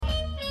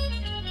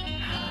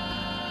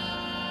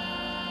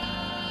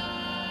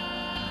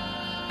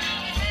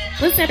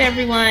What's up,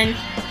 everyone?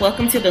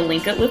 Welcome to the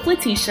Link Up with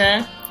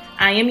Letitia.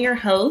 I am your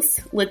host,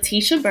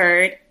 Letitia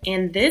Bird,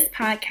 and this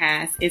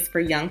podcast is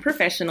for young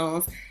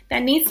professionals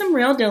that need some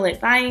real deal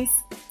advice,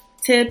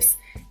 tips,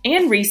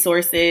 and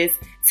resources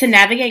to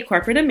navigate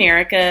corporate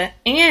America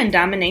and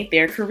dominate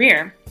their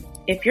career.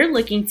 If you're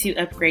looking to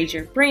upgrade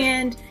your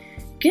brand,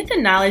 get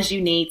the knowledge you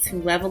need to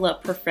level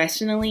up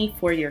professionally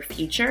for your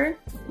future,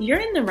 you're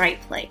in the right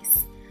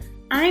place.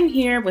 I'm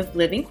here with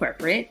Living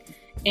Corporate,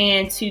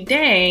 and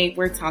today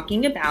we're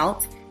talking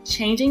about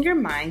changing your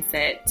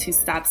mindset to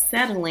stop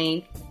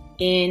settling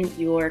in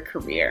your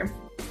career.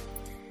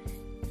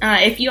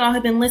 If you all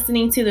have been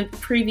listening to the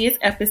previous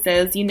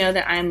episodes, you know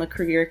that I'm a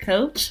career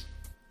coach.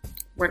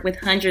 Worked with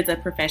hundreds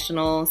of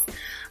professionals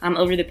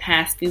over the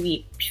past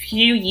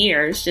few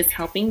years, just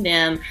helping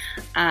them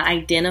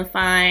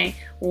identify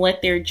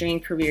what their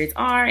dream careers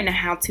are and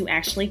how to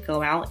actually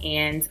go out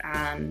and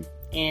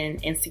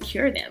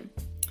secure them.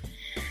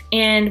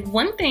 And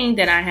one thing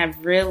that I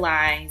have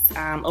realized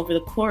over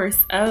the course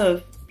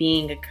of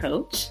being a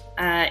coach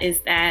is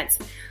that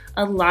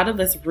a lot of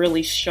us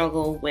really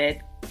struggle with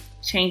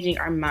changing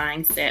our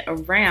mindset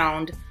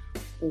around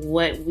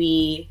what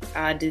we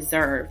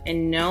deserve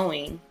and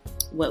knowing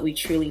what we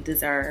truly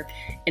deserve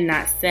and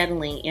not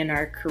settling in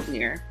our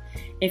career.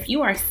 If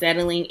you are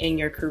settling in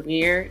your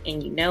career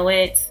and you know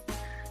it,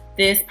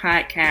 this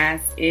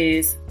podcast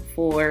is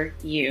for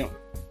you.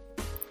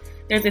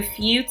 There's a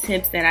few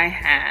tips that I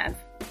have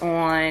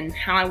on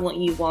how I want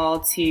you all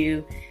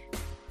to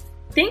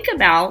think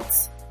about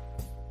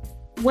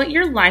what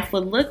your life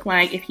would look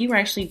like if you were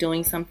actually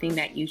doing something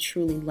that you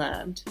truly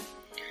loved.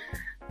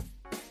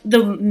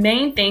 The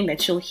main thing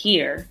that you'll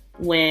hear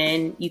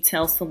when you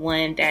tell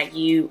someone that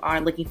you are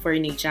looking for a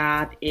new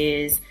job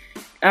is,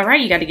 all right,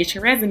 you got to get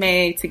your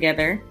resume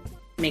together.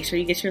 Make sure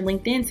you get your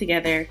LinkedIn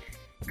together.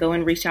 Go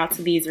and reach out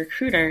to these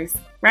recruiters,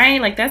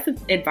 right? Like, that's the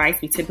advice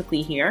we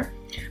typically hear.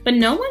 But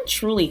no one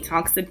truly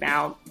talks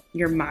about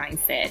your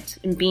mindset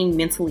and being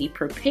mentally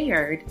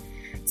prepared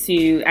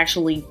to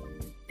actually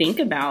think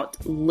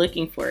about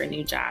looking for a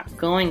new job,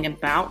 going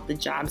about the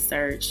job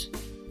search,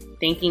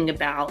 thinking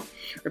about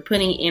or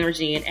putting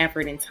energy and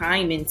effort and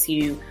time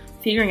into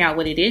figuring out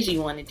what it is you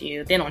want to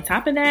do. Then on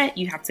top of that,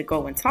 you have to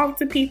go and talk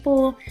to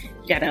people.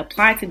 You got to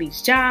apply to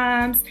these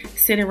jobs,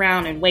 sit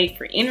around and wait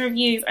for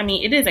interviews. I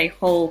mean, it is a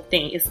whole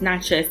thing. It's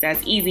not just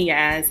as easy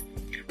as,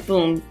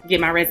 boom, get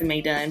my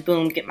resume done,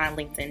 boom, get my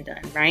LinkedIn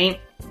done, right?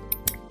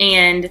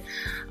 And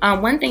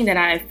one thing that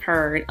I've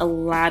heard a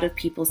lot of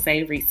people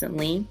say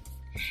recently,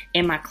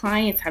 and my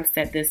clients have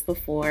said this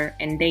before,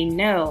 and they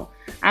know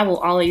I will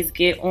always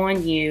get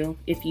on you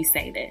if you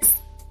say this.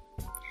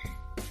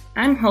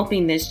 I'm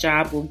hoping this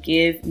job will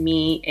give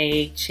me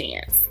a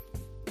chance.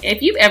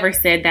 If you've ever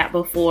said that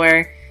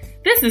before,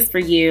 this is for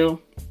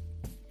you.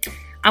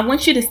 I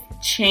want you to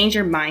change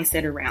your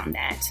mindset around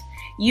that.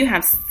 You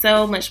have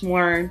so much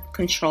more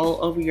control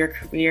over your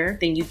career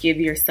than you give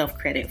yourself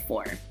credit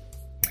for.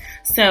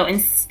 So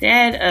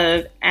instead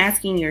of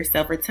asking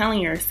yourself or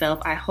telling yourself,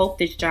 I hope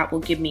this job will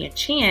give me a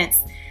chance,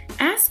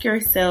 ask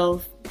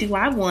yourself, do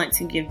I want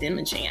to give them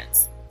a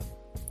chance?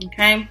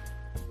 Okay.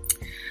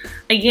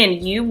 Again,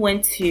 you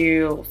went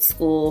to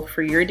school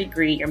for your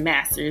degree, your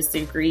master's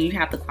degree. You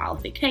have the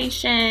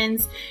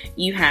qualifications,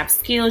 you have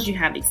skills, you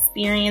have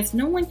experience.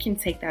 No one can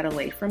take that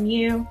away from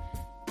you.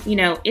 You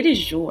know, it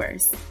is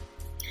yours.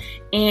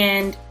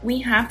 And we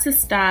have to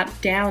stop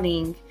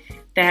doubting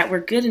that we're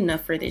good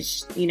enough for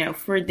this,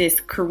 for this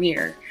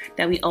career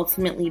that we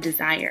ultimately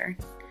desire.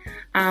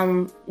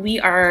 We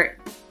are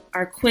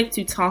quick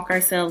to talk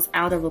ourselves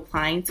out of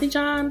applying to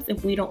jobs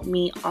if we don't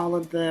meet all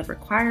of the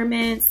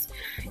requirements.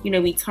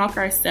 We talk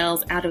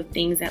ourselves out of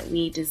things that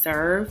we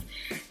deserve,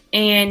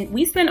 and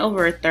we spend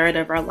over a third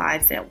of our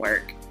lives at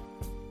work.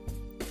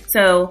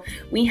 So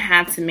we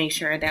have to make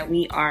sure that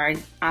we are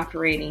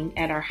operating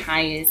at our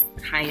highest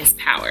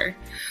power.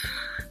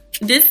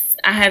 This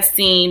I have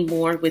seen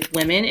more with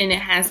women, and it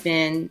has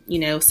been,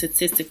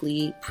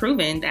 statistically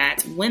proven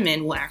that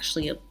women will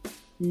actually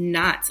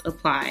not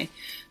apply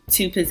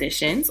to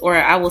positions, or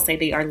I will say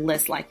they are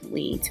less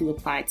likely to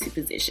apply to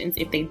positions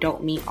if they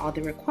don't meet all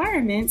the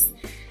requirements,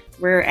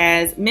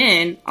 whereas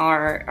men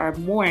are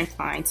more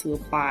inclined to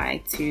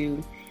apply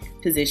to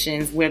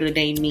positions whether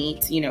they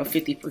meet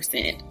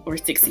 50% or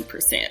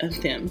 60%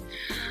 of them.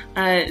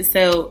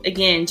 So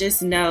again,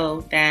 just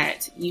know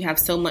that you have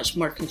so much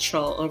more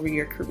control over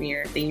your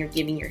career than you're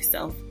giving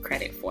yourself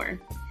credit for.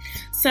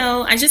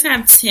 So I just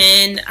have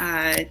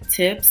 10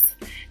 tips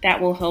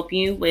that will help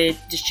you with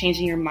just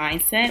changing your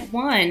mindset.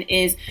 One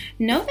is,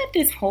 know that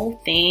this whole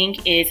thing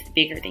is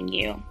bigger than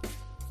you.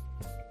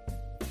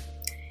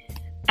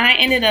 I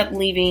ended up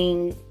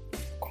leaving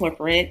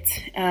corporate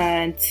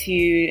and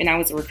I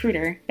was a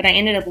recruiter, but I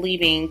ended up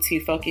leaving to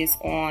focus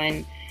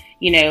on,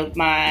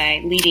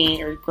 my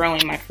leading or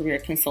growing my career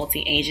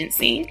consulting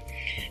agency,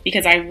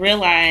 because I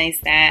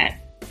realized that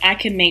I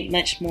could make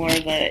much more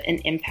of an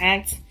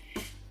impact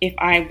if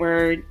I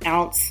were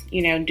out,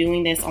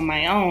 doing this on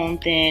my own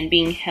than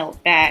being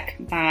held back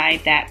by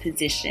that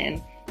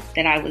position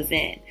that I was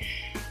in.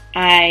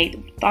 I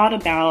thought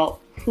about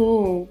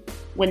who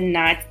would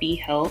not be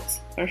helped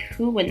or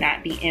who would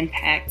not be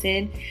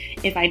impacted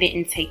if I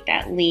didn't take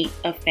that leap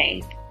of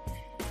faith.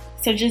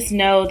 So just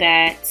know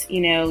that,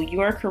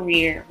 your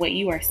career, what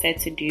you are set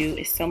to do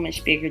is so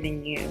much bigger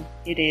than you.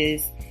 It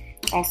is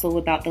also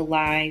about the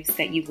lives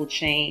that you will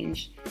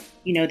change,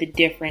 the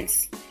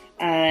difference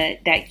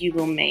that you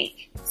will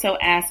make. So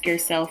ask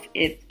yourself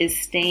if is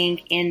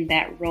staying in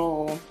that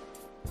role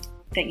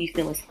that you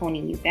feel is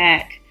holding you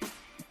back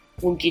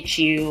will get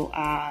you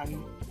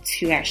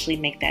to actually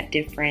make that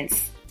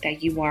difference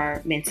that you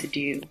are meant to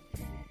do.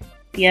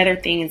 The other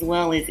thing as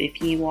well is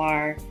if you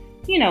are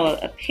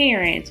a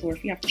parent, or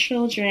if you have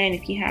children,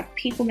 if you have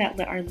people that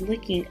are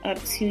looking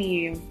up to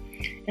you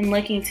and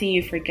looking to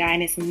you for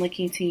guidance and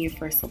looking to you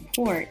for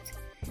support,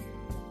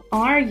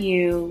 are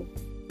you,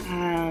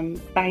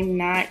 by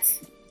not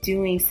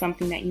doing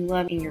something that you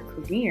love in your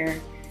career,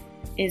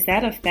 is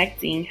that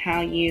affecting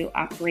how you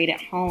operate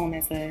at home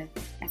as a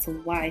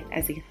wife,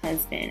 as a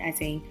husband, as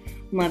a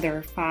mother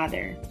or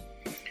father?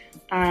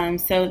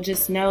 So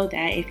just know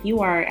that if you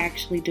are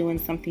actually doing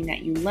something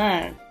that you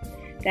love,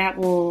 that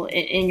will,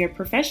 in your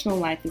professional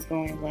life is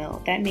going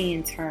well, that may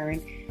in turn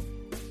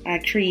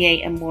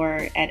create a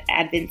more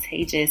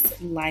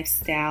advantageous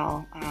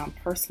lifestyle,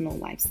 personal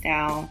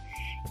lifestyle,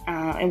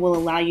 and will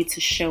allow you to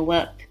show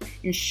up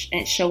and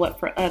show up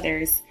for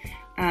others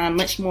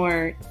much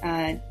more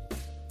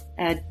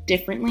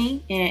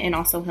differently and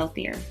also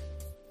healthier.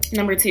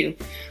 Number 2,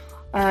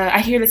 I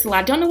hear this a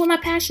lot. Don't know what my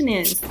passion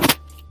is.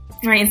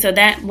 Right, and so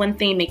that one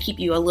thing may keep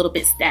you a little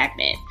bit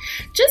stagnant.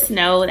 Just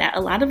know that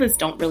a lot of us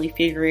don't really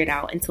figure it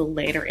out until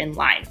later in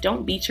life.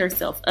 Don't beat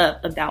yourself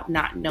up about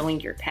not knowing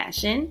your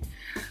passion,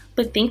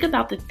 but think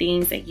about the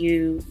things that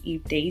you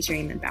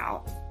daydream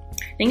about.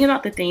 Think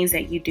about the things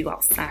that you do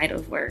outside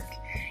of work.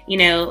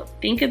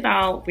 Think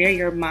about where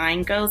your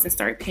mind goes and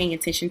start paying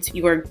attention to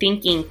your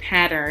thinking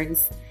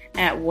patterns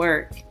at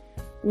work.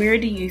 Where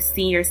do you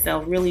see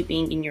yourself really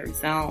being in your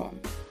zone?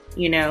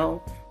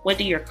 What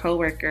do your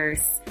coworkers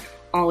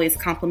always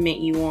compliment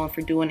you on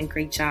for doing a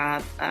great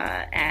job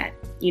at?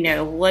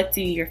 What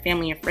do your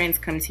family and friends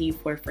come to you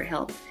for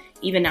help,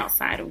 even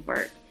outside of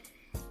work?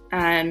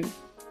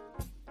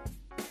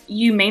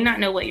 You may not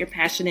know what your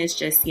passion is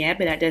just yet,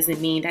 but that doesn't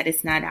mean that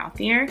it's not out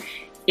there.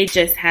 It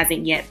just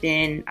hasn't yet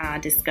been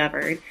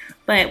discovered.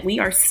 But we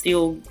are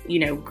still,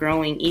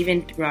 growing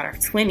even throughout our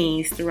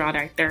 20s, throughout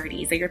our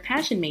 30s. So your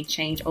passion may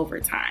change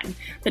over time,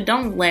 but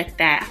don't let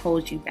that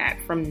hold you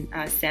back from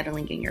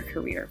settling in your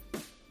career.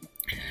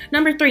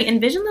 Number 3,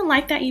 envision the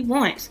life that you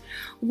want.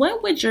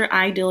 What would your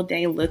ideal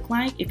day look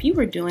like if you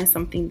were doing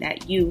something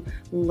that you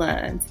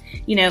loved?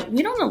 We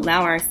don't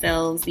allow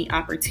ourselves the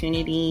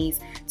opportunities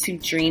to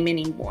dream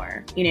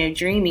anymore.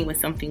 Dreaming was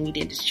something we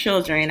did as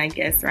children, I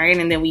guess, right?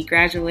 And then we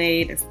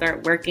graduate and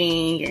start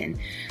working, and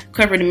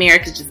corporate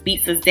America just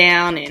beats us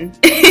down, and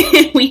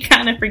we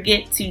kind of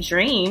forget to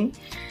dream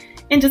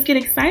and just get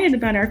excited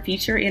about our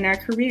future in our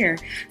career.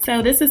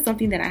 So this is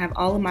something that I have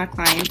all of my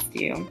clients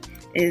do,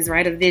 is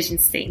write a vision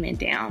statement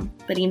down,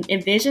 but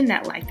envision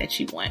that life that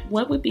you want.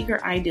 What would be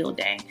your ideal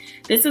day?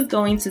 This is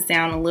going to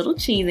sound a little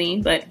cheesy,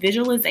 but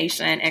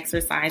visualization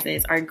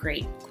exercises are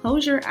great.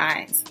 Close your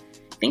eyes.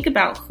 Think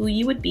about who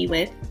you would be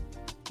with,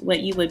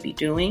 what you would be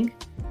doing,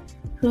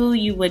 who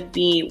you would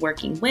be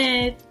working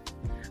with,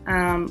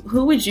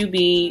 who would you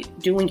be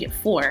doing it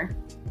for,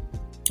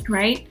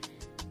 right?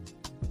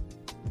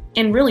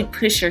 And really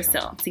push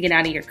yourself to get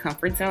out of your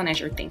comfort zone as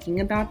you're thinking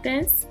about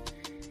this.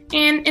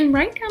 And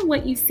write down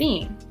what you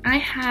see. I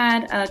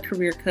had a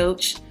career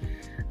coach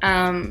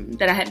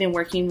that I had been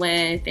working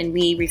with, and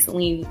we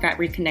recently got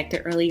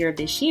reconnected earlier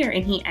this year,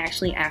 and he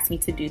actually asked me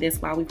to do this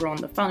while we were on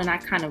the phone, and I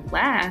kind of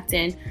laughed,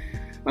 and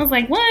I was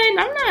like, what?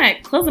 I'm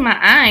not closing my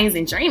eyes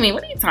and dreaming.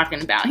 What are you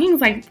talking about? He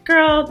was like,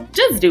 girl,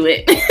 just do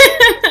it.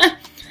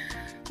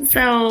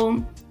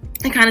 So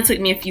it kind of took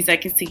me a few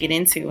seconds to get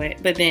into it,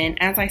 but then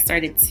as I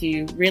started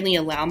to really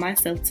allow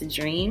myself to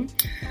dream,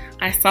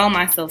 I saw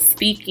myself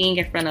speaking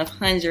in front of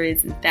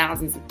hundreds and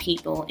thousands of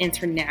people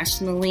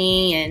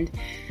internationally. And,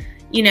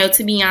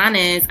 to be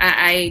honest,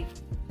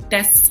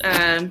 that's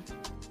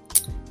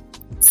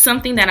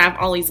something that I've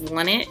always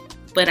wanted,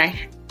 but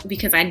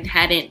because I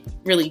hadn't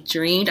really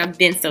dreamed, I've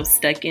been so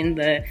stuck in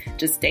the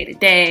just day to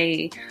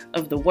day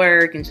of the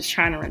work and just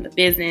trying to run the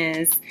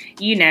business.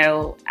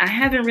 I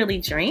haven't really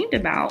dreamed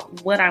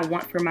about what I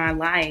want for my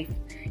life,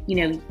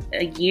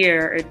 a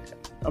year or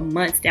a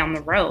month down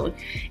the road.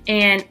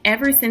 And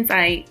ever since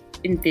I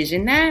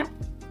envisioned that,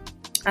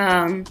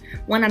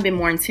 I've been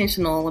more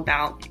intentional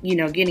about,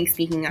 getting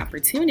speaking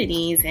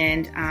opportunities,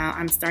 and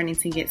I'm starting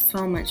to get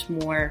so much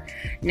more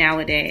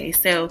nowadays.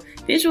 So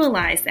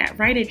visualize that,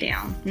 write it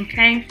down.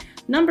 Okay.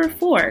 Number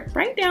 4,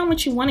 write down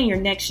what you want in your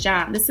next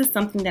job. This is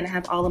something that I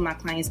have all of my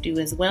clients do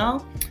as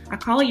well. I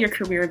call it your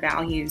career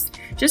values.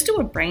 Just do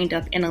a brain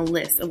dump and a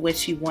list of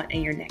what you want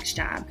in your next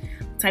job.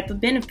 What type of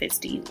benefits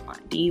do you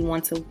want? Do you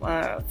want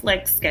to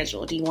flex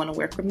schedule? Do you want to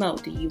work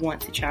remote? Do you want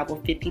to travel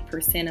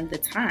 50% of the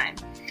time?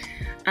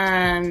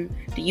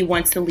 Do you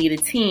want to lead a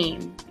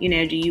team? Do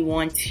you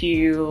want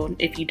to,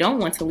 if you don't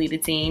want to lead a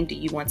team, do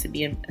you want to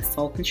be a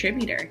sole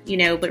contributor?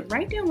 But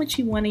write down what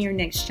you want in your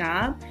next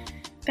job.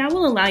 That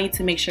will allow you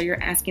to make sure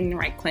you're asking the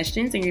right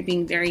questions and you're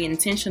being very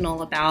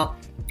intentional about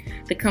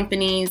the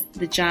companies,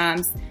 the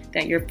jobs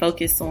that you're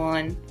focused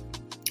on.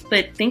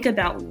 But think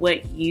about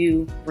what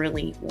you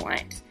really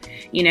want.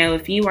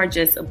 If you are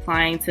just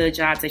applying to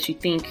jobs that you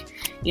think,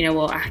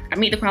 I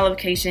meet the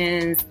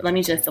qualifications, let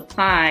me just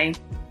apply,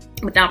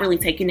 without really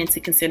taking into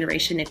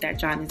consideration if that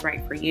job is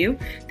right for you,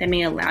 that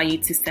may allow you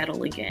to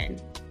settle again.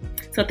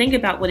 So think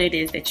about what it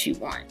is that you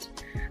want.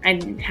 I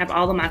have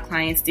all of my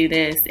clients do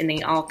this and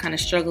they all kind of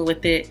struggle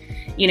with it,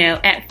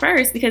 at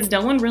first, because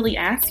no one really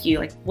asks you,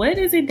 like, what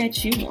is it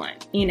that you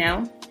want,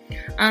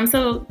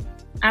 So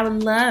I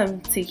would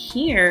love to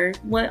hear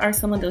what are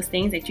some of those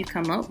things that you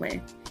come up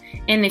with.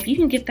 And if you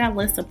can get that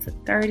list up to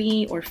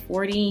 30 or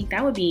 40,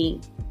 that would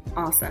be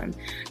awesome.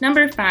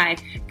 Number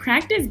 5,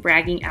 practice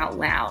bragging out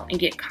loud and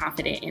get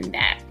confident in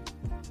that.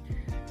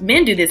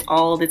 Men do this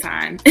all the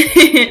time,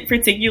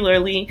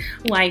 particularly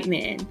white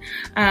men.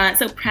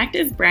 So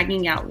practice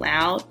bragging out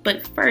loud,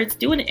 but first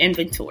do an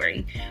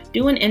inventory.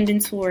 Do an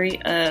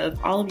inventory of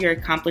all of your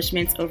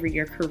accomplishments over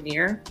your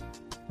career.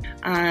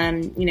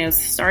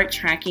 Start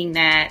tracking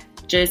that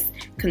just,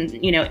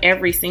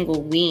 every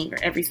single week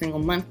or every single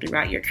month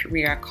throughout your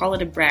career. I call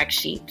it a brag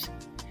sheet.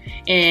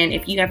 And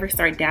if you ever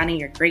start doubting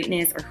your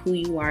greatness or who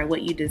you are,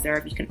 what you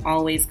deserve, you can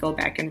always go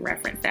back and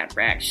reference that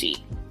brag sheet.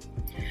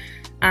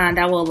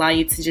 That will allow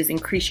you to just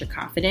increase your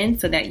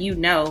confidence so that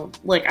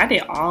look, I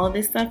did all of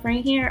this stuff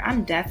right here.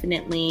 I'm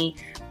definitely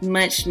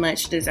much,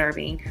 much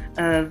deserving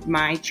of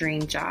my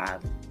dream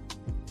job.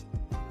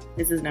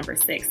 This is number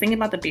 6. Think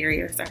about the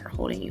barriers that are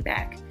holding you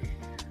back.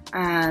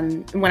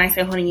 When I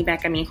say holding you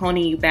back, I mean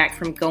holding you back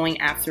from going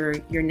after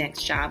your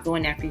next job,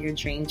 going after your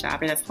dream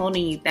job, or that's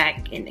holding you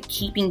back and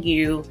keeping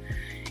you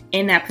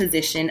in that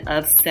position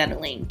of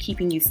settling,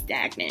 keeping you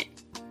stagnant.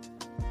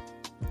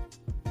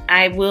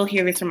 I will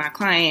hear this from my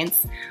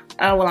clients.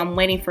 Oh, well, I'm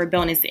waiting for a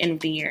bonus at the end of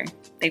the year.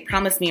 They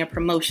promised me a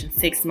promotion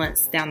 6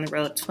 months down the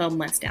road, 12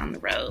 months down the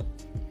road.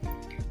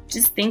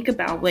 Just think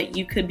about what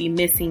you could be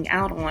missing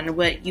out on or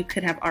what you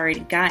could have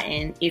already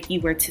gotten if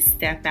you were to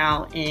step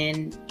out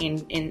and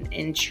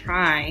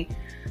try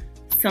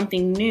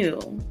something new,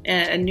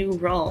 a new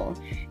role.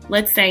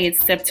 Let's say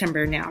it's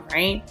September now,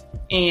 right?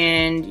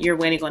 And you're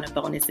waiting on a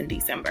bonus in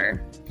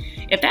December.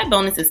 If that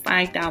bonus is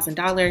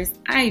 $5,000,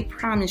 I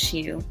promise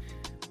you,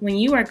 when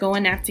you are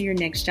going after your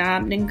next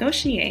job,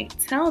 negotiate.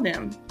 Tell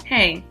them,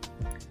 hey,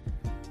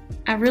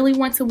 I really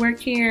want to work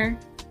here.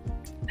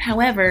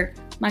 However,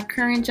 my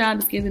current job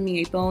is giving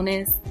me a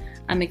bonus.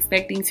 I'm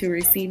expecting to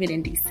receive it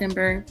in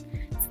December.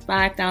 It's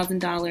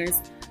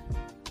 $5,000.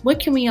 What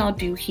can we all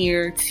do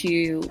here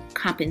to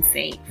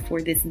compensate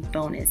for this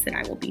bonus that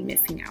I will be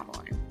missing out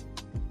on?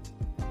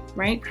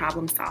 Right?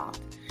 Problem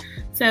solved.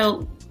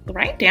 So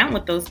write down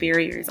what those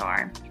barriers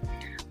are.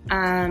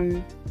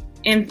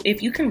 And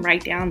if you can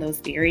write down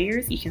those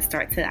barriers, you can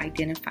start to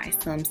identify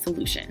some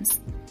solutions.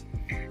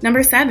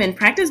 Number 7,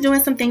 practice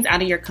doing some things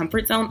out of your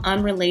comfort zone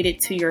unrelated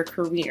to your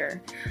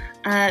career.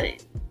 And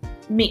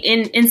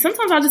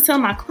sometimes I'll just tell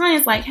my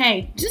clients, like,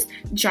 hey, just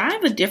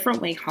drive a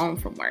different way home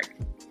from work.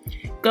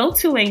 Go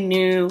to a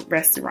new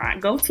restaurant.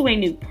 Go to a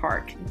new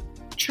park.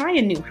 Try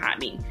a new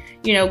hobby.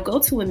 Go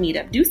to a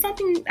meetup. Do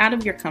something out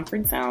of your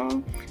comfort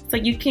zone so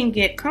you can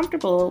get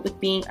comfortable with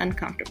being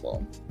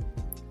uncomfortable.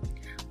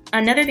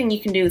 Another thing you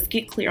can do is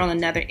get clear on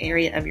another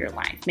area of your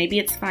life. Maybe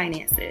it's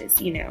finances,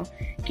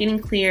 getting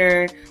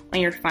clear on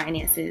your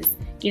finances,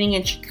 getting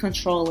in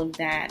control of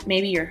that.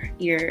 Maybe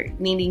you're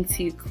needing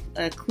to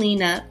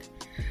clean up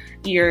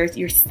your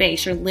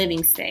space, your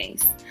living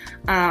space.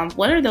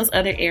 What are those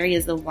other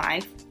areas of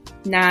life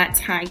not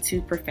tied to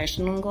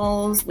professional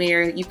goals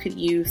where you could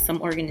use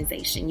some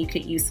organization, you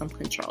could use some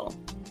control?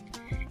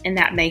 And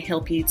that may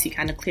help you to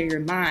kind of clear your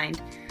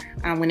mind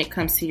when it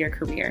comes to your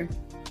career.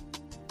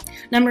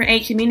 Number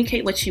 8,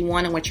 communicate what you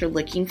want and what you're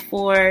looking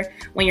for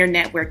when you're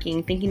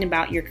networking, thinking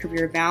about your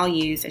career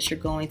values that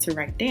you're going to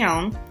write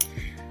down.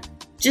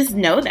 Just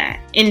know that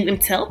and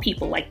tell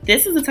people, like,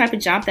 this is the type of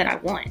job that I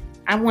want.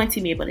 I want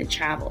to be able to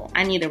travel.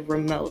 I need a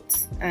remote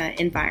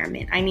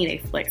environment. I need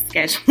a flex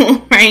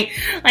schedule, right?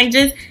 Like,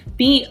 just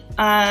be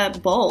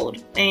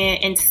bold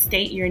and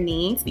state your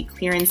needs, be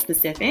clear and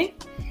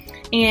specific.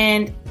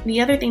 And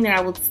the other thing that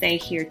I would say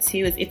here too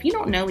is if you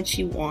don't know what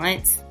you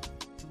want,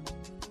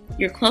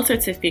 you're closer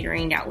to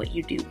figuring out what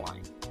you do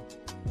want.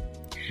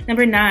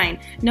 Number 9,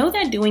 know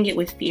that doing it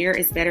with fear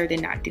is better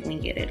than not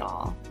doing it at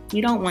all.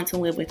 You don't want to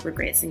live with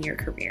regrets in your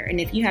career.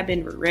 And if you have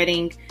been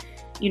regretting,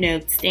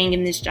 staying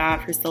in this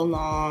job for so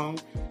long,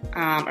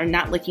 or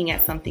not looking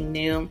at something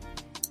new,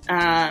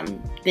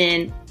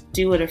 then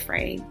do it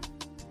afraid.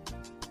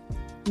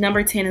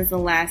 Number 10 is the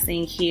last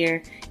thing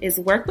here, is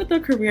work with a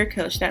career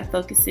coach that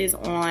focuses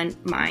on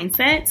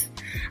mindset.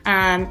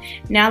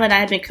 Now that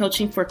I've been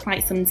coaching for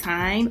quite some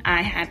time,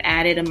 I have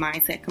added a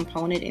mindset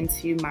component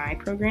into my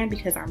program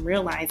because I'm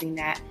realizing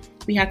that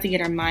we have to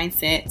get our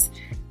mindset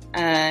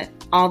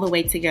all the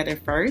way together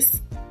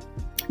first,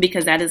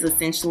 because that is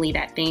essentially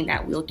that thing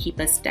that will keep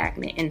us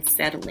stagnant and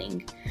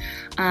settling.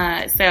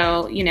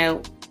 So,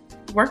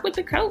 work with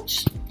the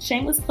coach.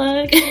 Shameless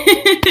plug.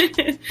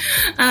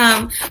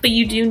 But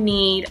you do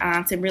need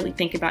to really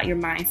think about your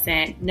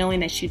mindset,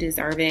 knowing that you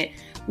deserve it.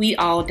 We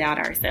all doubt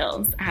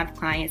ourselves. I have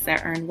clients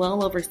that earn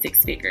well over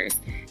 6 figures.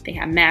 They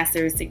have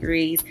master's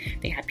degrees,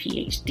 they have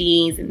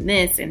PhDs and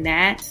this and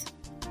that,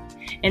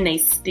 and they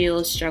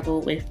still struggle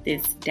with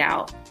this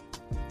doubt,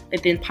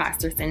 with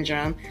imposter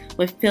syndrome,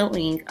 with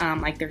feeling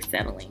like they're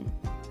settling.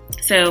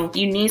 So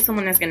you need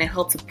someone that's going to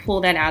help to pull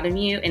that out of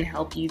you and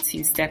help you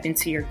to step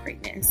into your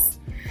greatness.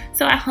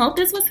 So I hope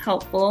this was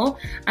helpful.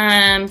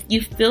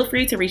 You feel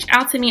free to reach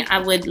out to me. I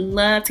would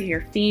love to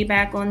hear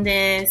feedback on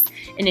this.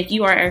 And if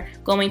you are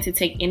going to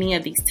take any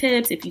of these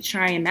tips, if you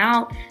try them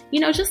out,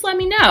 just let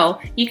me know.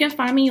 You can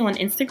find me on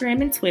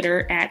Instagram and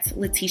Twitter at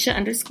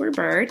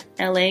Latesha_Bird,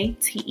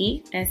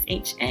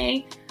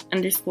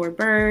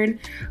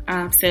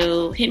 LATESHA_Bird.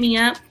 So hit me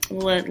up.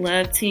 Would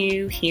love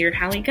to hear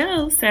how it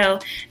goes. So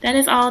that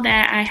is all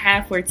that I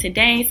have for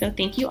today. So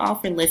thank you all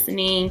for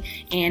listening,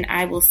 and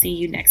I will see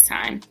you next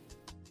time.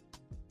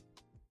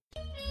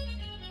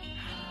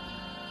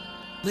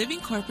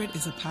 Living Corporate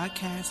is a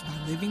podcast by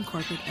Living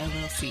Corporate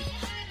LLC.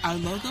 Our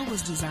logo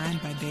was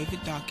designed by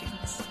David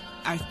Dawkins.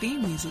 Our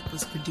theme music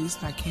was produced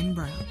by Ken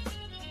Brown.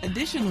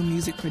 Additional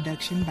music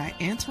production by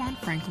Antoine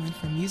Franklin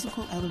for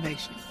Musical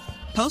Elevation.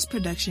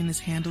 Post-production is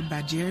handled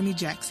by Jeremy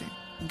Jackson.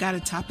 Got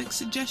a topic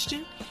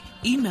suggestion?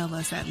 Email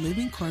us at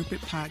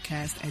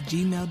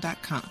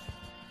livingcorporatepodcast@gmail.com.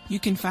 You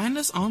can find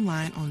us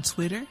online on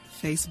Twitter,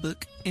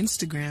 Facebook,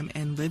 Instagram,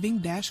 and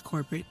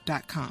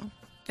living-corporate.com.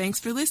 Thanks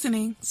for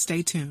listening.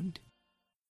 Stay tuned.